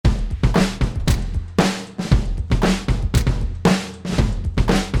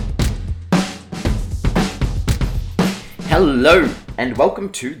Hello, and welcome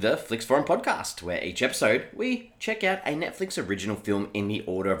to the Flix Forum podcast, where each episode we check out a Netflix original film in the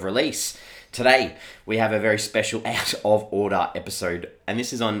order of release. Today, we have a very special out of order episode, and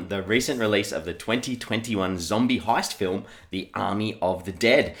this is on the recent release of the 2021 zombie heist film, The Army of the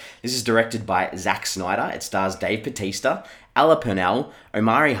Dead. This is directed by Zack Snyder. It stars Dave Bautista, Alla Purnell,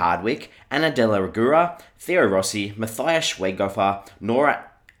 Omari Hardwick, Anna De La Regura, Theo Rossi, Matthias Schweighöfer, Nora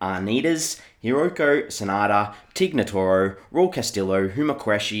Arneides, Hiroko Sanada, Tig Notaro, Raul Castillo, Huma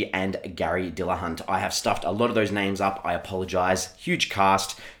Qureshi, and Gary Dillahunt. I have stuffed a lot of those names up. I apologise. Huge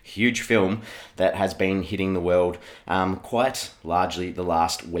cast, huge film that has been hitting the world quite largely the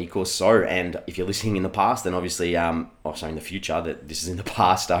last week or so. And if you're listening in the past, then obviously, in the future, that this is in the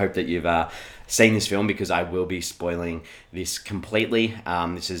past. I hope that you've seen this film because I will be spoiling this completely.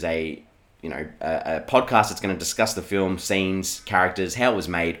 This is a podcast that's going to discuss the film, scenes, characters, how it was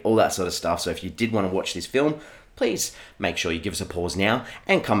made, all that sort of stuff. So if you did want to watch this film, please make sure you give us a pause now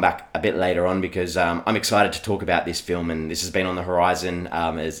and come back a bit later on because I'm excited to talk about this film and this has been on the horizon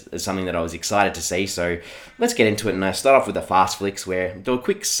as something that I was excited to see. So let's get into it and start off with the fast flicks where I'll do a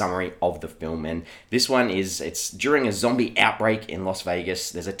quick summary of the film. And this one it's during a zombie outbreak in Las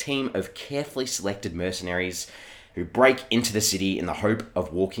Vegas. There's a team of carefully selected mercenaries who break into the city in the hope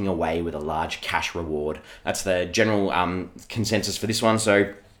of walking away with a large cash reward. That's the general consensus for this one.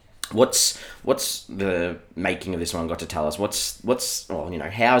 So what's the making of this one got to tell us? How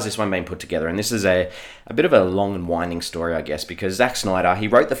has this one been put together? And this is a bit of a long and winding story, I guess, because Zack Snyder, he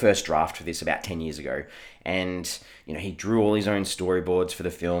wrote the first draft for this about 10 years ago. And, he drew all his own storyboards for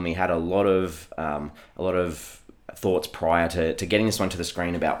the film. He had a lot of thoughts prior to getting this one to the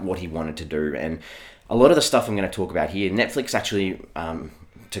screen about what he wanted to do. And a lot of the stuff I'm going to talk about here, Netflix actually,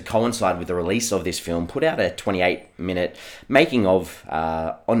 to coincide with the release of this film, put out a 28-minute making of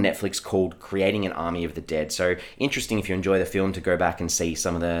on Netflix called Creating an Army of the Dead. So interesting if you enjoy the film to go back and see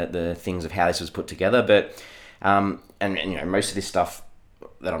some of the things of how this was put together. But most of this stuff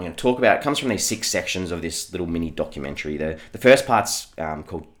that I'm going to talk about comes from these 6 sections of this little mini documentary. The first part's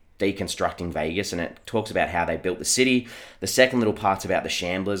called Deconstructing Vegas, and it talks about how they built the city. The second little part's about the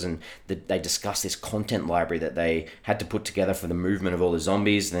Shamblers, and they discuss this content library that they had to put together for the movement of all the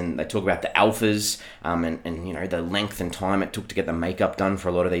zombies. Then they talk about the Alphas, and the length and time it took to get the makeup done for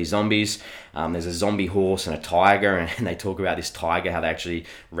a lot of these zombies. There's a zombie horse and a tiger, and they talk about this tiger, how they actually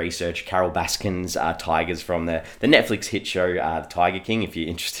researched Carol Baskin's tigers from the Netflix hit show The Tiger King, if you're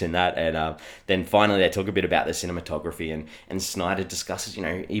interested in that. And then finally they talk a bit about the cinematography, and Snyder discusses,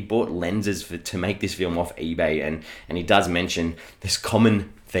 he bought lenses to make this film off eBay, and he does mention this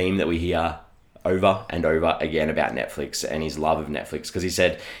common theme that we hear over and over again about Netflix and his love of Netflix, because he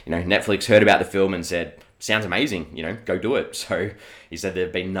said, Netflix heard about the film and said, sounds amazing, go do it. So he said they've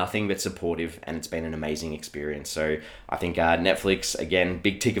been nothing but supportive and it's been an amazing experience. So I think Netflix, again,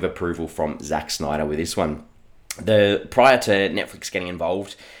 big tick of approval from Zack Snyder with this one. Prior to Netflix getting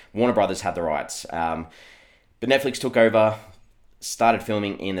involved, Warner Brothers had the rights, but Netflix took over, started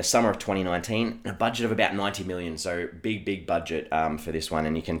filming in the summer of 2019, a budget of about 90 million, so big budget for this one,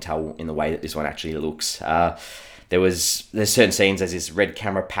 and you can tell in the way that this one actually looks. There's certain scenes, there's this red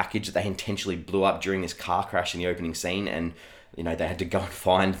camera package that they intentionally blew up during this car crash in the opening scene, and they had to go and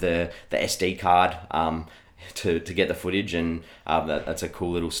find the SD card to get the footage, and that's a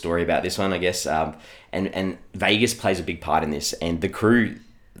cool little story about this one, I guess. And Vegas plays a big part in this, and the crew,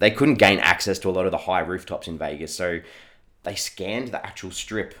 they couldn't gain access to a lot of the high rooftops in Vegas, so they scanned the actual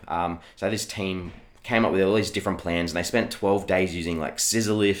strip. So this team came up with all these different plans, and they spent 12 days using like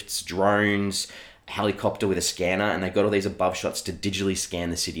scissor lifts, drones, helicopter with a scanner, and they got all these above shots to digitally scan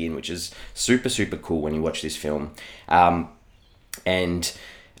the city in, which is super cool when you watch this film. I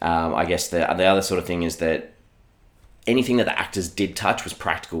guess the other sort of thing is that anything that the actors did touch was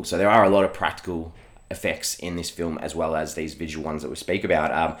practical. So there are a lot of practical effects in this film as well as these visual ones that we speak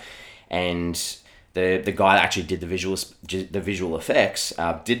about. And the guy that actually did the visual effects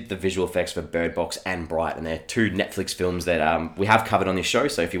did the visual effects for Bird Box and Bright, and they're 2 Netflix films that we have covered on this show.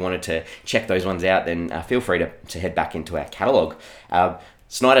 So if you wanted to check those ones out, then feel free to head back into our catalogue.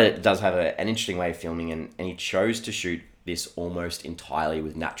 Snyder does have an interesting way of filming, and he chose to shoot this almost entirely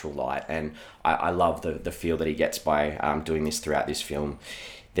with natural light, and I love the feel that he gets by doing this throughout this film.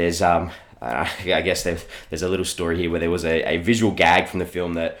 There's I guess there's a little story here where there was a visual gag from the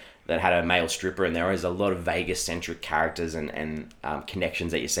film that had a male stripper, and there is a lot of Vegas-centric characters and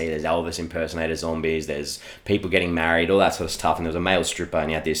connections that you see. There's Elvis impersonator zombies, there's people getting married, all that sort of stuff, and there was a male stripper, and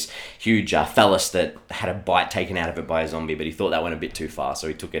he had this huge phallus that had a bite taken out of it by a zombie, but he thought that went a bit too far, so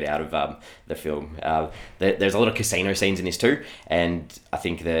he took it out of the film. There's a lot of casino scenes in this too, and I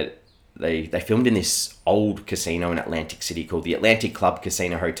think that they filmed in this old casino in Atlantic City called the Atlantic Club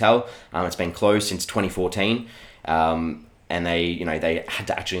Casino Hotel. It's been closed since 2014. And they had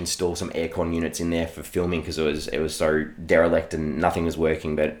to actually install some aircon units in there for filming because it was so derelict and nothing was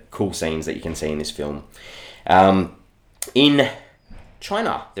working. But cool scenes that you can see in this film. In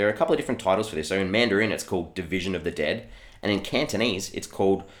China, there are a couple of different titles for this. So in Mandarin, it's called Division of the Dead, and in Cantonese, it's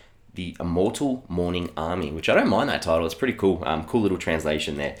called The Immortal Morning Army, which I don't mind that title. It's pretty cool. Cool little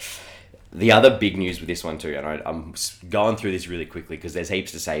translation there. The other big news with this one too, and I'm going through this really quickly because there's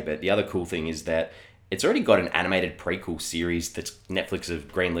heaps to say, but the other cool thing is that it's already got an animated prequel series that Netflix have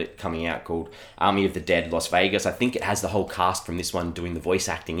greenlit coming out called Army of the Dead Las Vegas. I think it has the whole cast from this one doing the voice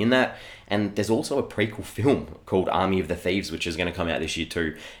acting in that. And there's also a prequel film called Army of the Thieves, which is going to come out this year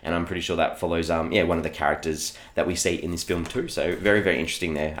too. And I'm pretty sure that follows one of the characters that we see in this film too. So very, very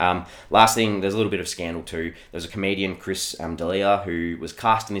interesting there. Last thing, there's a little bit of scandal too. There's a comedian, Chris D'Elia, who was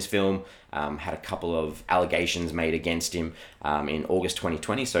cast in this film. Had a couple of allegations made against him in August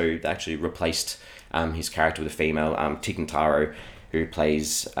 2020. So they actually replaced his character with a female, Tig Notaro, who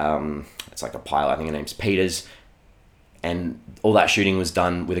plays, it's like a pilot, I think her name's Peters. And all that shooting was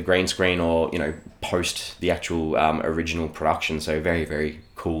done with a green screen or, post the actual original production. So very, very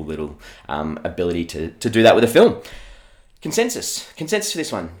cool little ability to do that with a film. Consensus for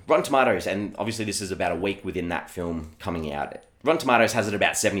this one. Rotten Tomatoes, and obviously this is about a week within that film coming out. Rotten Tomatoes has it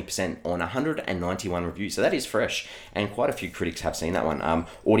about 70% on 191 reviews, so that is fresh, and quite a few critics have seen that one.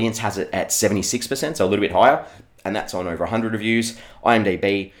 Audience has it at 76%, so a little bit higher, and that's on over 100 reviews.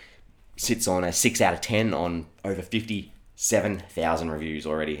 IMDb sits on a 6 out of 10 on over 57,000 reviews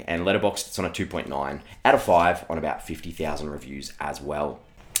already, and Letterboxd it's on a 2.9 out of 5 on about 50,000 reviews as well.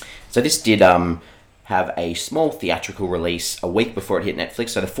 So this did have a small theatrical release a week before it hit Netflix.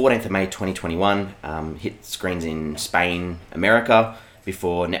 So the 14th of May 2021 hit screens in Spain, America,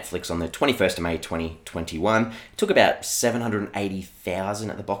 before Netflix on the 21st of May 2021. It took about 780,000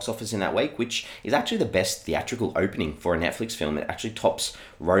 at the box office in that week, which is actually the best theatrical opening for a Netflix film. It actually tops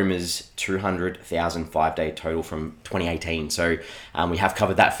Roma's 200,000 5-day total from 2018. So we have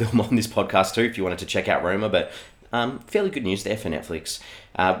covered that film on this podcast too if you wanted to check out Roma, but fairly good news there for Netflix.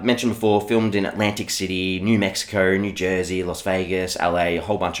 Mentioned before, filmed in Atlantic City, New Mexico, New Jersey, Las Vegas, LA, a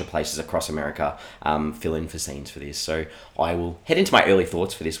whole bunch of places across America fill in for scenes for this. So I will head into my early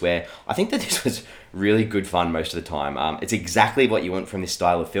thoughts for this, where I think that this was really good fun most of the time. It's exactly what you want from this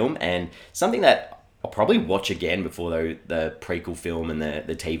style of film, and something that I'll probably watch again before the prequel film and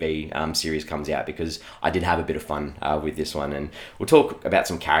the TV series comes out, because I did have a bit of fun with this one. And we'll talk about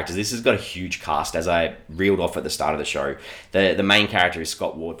some characters. This has got a huge cast, as I reeled off at the start of the show. The main character is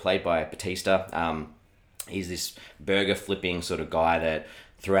Scott Ward, played by Batista. He's this burger flipping sort of guy that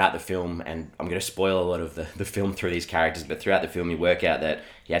throughout the film, and I'm going to spoil a lot of the film through these characters, but throughout the film you work out that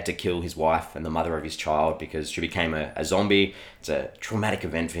he had to kill his wife and the mother of his child because she became a zombie. It's a traumatic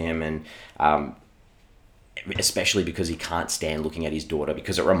event for him, and especially because he can't stand looking at his daughter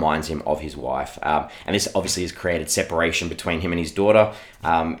because it reminds him of his wife. And this obviously has created separation between him and his daughter,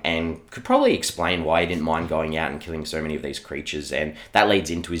 and could probably explain why he didn't mind going out and killing so many of these creatures. And that leads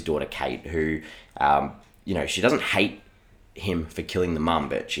into his daughter, Kate, who, she doesn't hate him for killing the mum,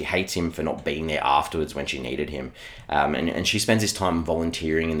 but she hates him for not being there afterwards when she needed him. And she spends this time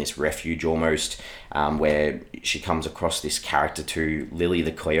volunteering in this refuge almost, where she comes across this character to Lily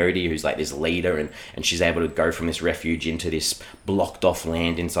the Coyote, who's like this leader, and she's able to go from this refuge into this blocked off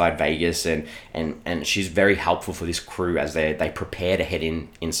land inside Vegas, and she's very helpful for this crew as they prepare to head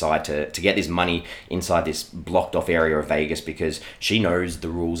inside to get this money inside this blocked off area of Vegas, because she knows the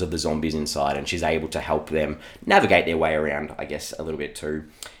rules of the zombies inside, and she's able to help them navigate their way around, I guess, a little bit too.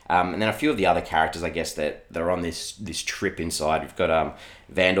 And then a few of the other characters, I guess, that are on this trip inside. We've got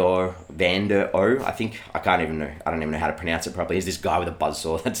Vander O. I think I don't even know how to pronounce it properly. He's this guy with a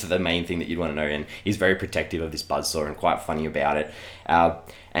buzzsaw. That's the main thing that you'd want to know, and he's very protective of this buzzsaw and quite funny about it.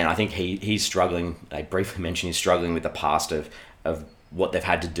 And I think he's struggling. I briefly mentioned he's struggling with the past of what they've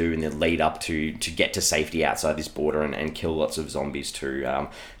had to do in the lead up to get to safety outside this border and kill lots of zombies too.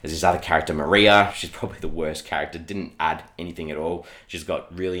 There's this other character, Maria. She's probably the worst character. Didn't add anything at all. She's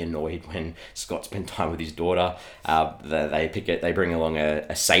got really annoyed when Scott spent time with his daughter. They bring along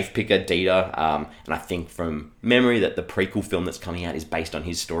a safe picker, Dieter, and I think from memory that the prequel film that's coming out is based on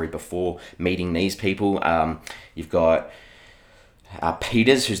his story before meeting these people. You've got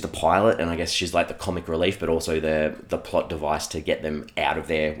Peters, who's the pilot, and I guess she's like the comic relief, but also the plot device to get them out of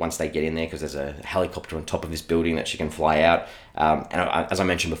there once they get in there, because there's a helicopter on top of this building that she can fly out. As I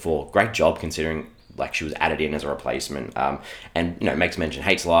mentioned before, great job considering like she was added in as a replacement. And makes mention,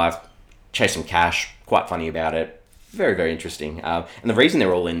 hates life, chase some cash, quite funny about it. very, very interesting. And the reason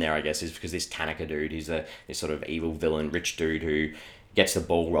they're all in there, I guess, is because this Tanaka dude, he's this sort of evil villain, rich dude who gets the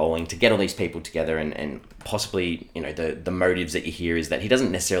ball rolling to get all these people together, and possibly, the motives that you hear is that he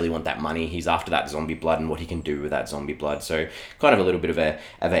doesn't necessarily want that money. He's after that zombie blood and what he can do with that zombie blood. So kind of a little bit of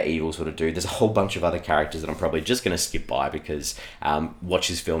a evil sort of dude. There's a whole bunch of other characters that I'm probably just going to skip by because watch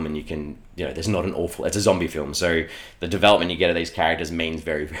this film and you can, there's not it's a zombie film. So the development you get of these characters means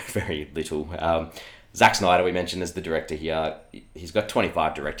very, very, very little. Zack Snyder, we mentioned as the director here, he's got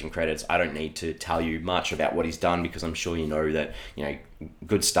 25 directing credits. I don't need to tell you much about what he's done because I'm sure you know that,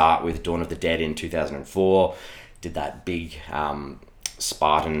 good start with Dawn of the Dead in 2004, did that big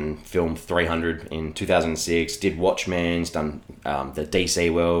Spartan film 300 in 2006, did Watchmen, he's done the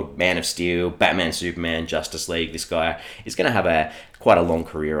DC world, Man of Steel, Batman, Superman, Justice League. This guy is going to have quite a long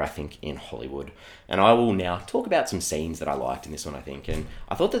career, I think, in Hollywood. And I will now talk about some scenes that I liked in this one, I think. And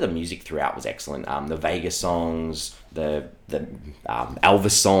I thought that the music throughout was excellent. The Vegas songs, the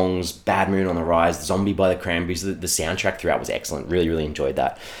Elvis songs, Bad Moon on the Rise, Zombie by the Cranberries, the soundtrack throughout was excellent. Really, really enjoyed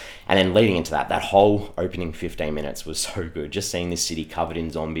that. And then leading into that whole opening 15 minutes was so good. Just seeing this city covered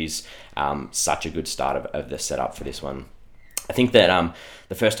in zombies, such a good start of the setup for this one. I think that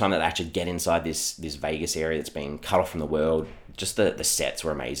the first time that they actually get inside this Vegas area that's been cut off from the world, just the sets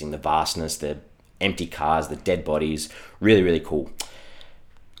were amazing. The vastness, the empty cars, the dead bodies, really, really cool.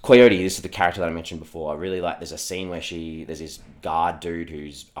 Coyote, this is the character that I mentioned before. I really like, there's a scene where there's this guard dude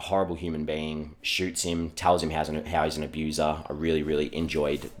who's a horrible human being, shoots him, tells him how he's an abuser. I really, really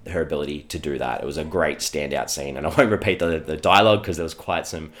enjoyed her ability to do that. It was a great standout scene, and I won't repeat the dialogue because there was quite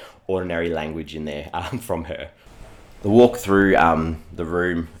some ordinary language in there from her. The walk through the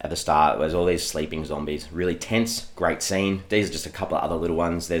room at the start, there's all these sleeping zombies. Really tense, great scene. These are just a couple of other little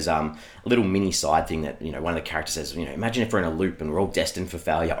ones. There's a little mini side thing that, one of the characters says, imagine if we're in a loop and we're all destined for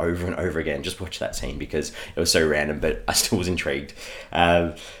failure over and over again. Just watch that scene because it was so random, but I still was intrigued.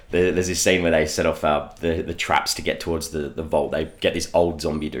 There's this scene where they set off the traps to get towards the vault. They get this old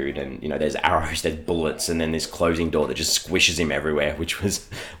zombie dude and, there's arrows, there's bullets, and then this closing door that just squishes him everywhere, which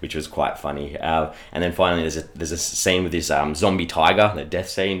was quite funny. And then finally there's a scene with this zombie tiger, the death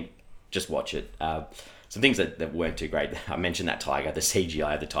scene. Just watch it. Some things that weren't too great. I mentioned that tiger. The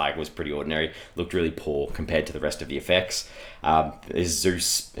CGI of the tiger was pretty ordinary. Looked really poor compared to the rest of the effects. There's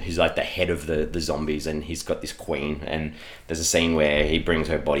Zeus, who's like the head of the zombies, and he's got this queen. And there's a scene where he brings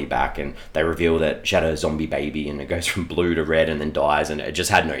her body back, and they reveal that she had a zombie baby, and it goes from blue to red and then dies, and it just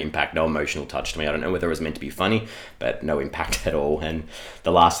had no impact, no emotional touch to me. I don't know whether it was meant to be funny, but no impact at all. And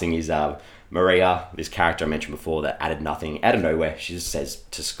the last thing is Maria, this character I mentioned before that added nothing, out of nowhere, she just says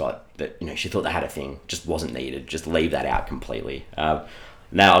to Scott that, she thought they had a thing, just wasn't needed, just leave that out completely. Now,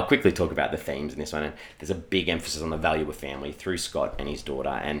 I'll quickly talk about the themes in this one. There's a big emphasis on the value of family through Scott and his daughter,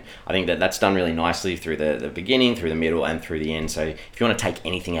 and I think that's done really nicely through the beginning, through the middle, and through the end. So if you want to take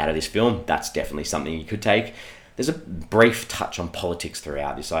anything out of this film, that's definitely something you could take. There's a brief touch on politics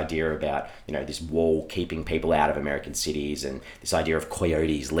throughout, this idea about, this wall keeping people out of American cities, and this idea of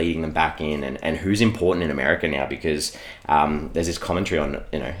coyotes leading them back in, and who's important in America now, because there's this commentary on,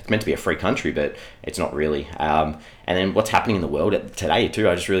 it's meant to be a free country, but it's not really. And then what's happening in the world today too.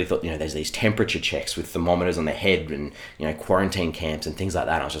 I just really thought, there's these temperature checks with thermometers on the head, and, quarantine camps and things like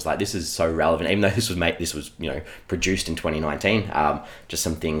that. And I was just like, this is so relevant, even though this was produced in 2019. Just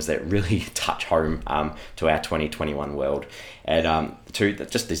some things that really touch home to our 2021 world. And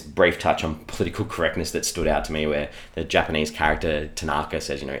just this brief touch on political correctness that stood out to me, where the Japanese character Tanaka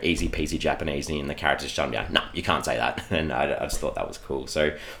says, easy peasy Japanese, and the character's shut him down. No, you can't say that. And I just thought that was cool.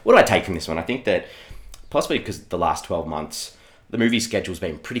 So what do I take from this one? I think that possibly because the last 12 months, the movie schedule's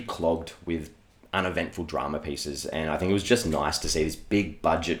been pretty clogged with uneventful drama pieces, and I think it was just nice to see this big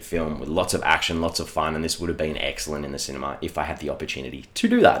budget film with lots of action, lots of fun, and this would have been excellent in the cinema if I had the opportunity to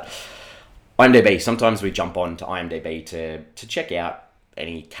do that. IMDb, sometimes we jump on to IMDb to check out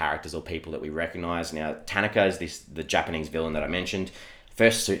any characters or people that we recognize. Now, Tanaka is the Japanese villain that I mentioned.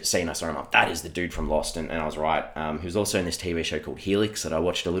 First scene I saw him up, that is the dude from Lost, and I was right. He was also in this TV show called Helix that I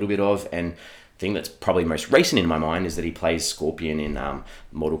watched a little bit of, and thing that's probably most recent in my mind is that he plays Scorpion in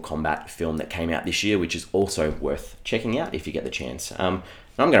Mortal Kombat film that came out this year, which is also worth checking out if you get the chance. And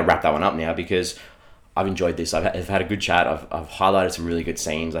I'm going to wrap that one up now because I've enjoyed this. I've had a good chat. I've highlighted some really good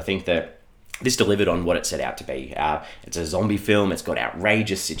scenes. I think that this delivered on what it set out to be. It's a zombie film. It's got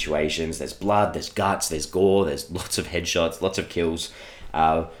outrageous situations. There's blood, there's guts, there's gore, there's lots of headshots, lots of kills.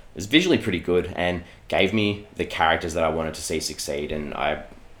 It's visually pretty good and gave me the characters that I wanted to see succeed, and I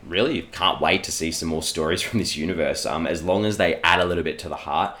really can't wait to see some more stories from this universe, as long as they add a little bit to the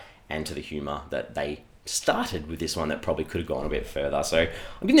heart and to the humor that they started with this one that probably could have gone a bit further. So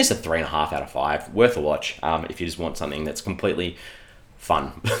I'm giving this a 3.5 out of 5. Worth a watch if you just want something that's completely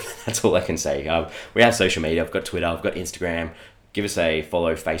fun. That's all I can say. We have social media. I've got Twitter. I've got Instagram. Give us a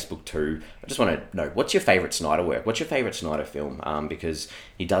follow, Facebook too. I just want to know, what's your favourite Snyder work? What's your favourite Snyder film? Because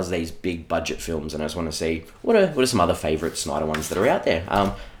he does these big budget films, and I just want to see what are some other favourite Snyder ones that are out there.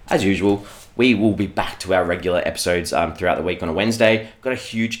 As usual, we will be back to our regular episodes throughout the week on a Wednesday. Got a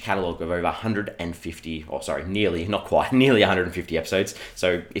huge catalogue of over 150, nearly 150 episodes.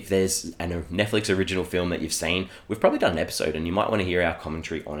 So if there's a Netflix original film that you've seen, we've probably done an episode and you might want to hear our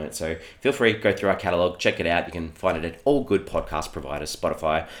commentary on it. So feel free to go through our catalogue, check it out. You can find it at all good podcast providers,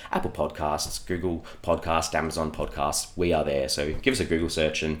 Spotify, Apple Podcasts, Google Podcasts, Amazon Podcasts. We are there. So give us a Google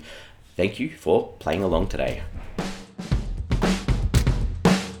search, and thank you for playing along today.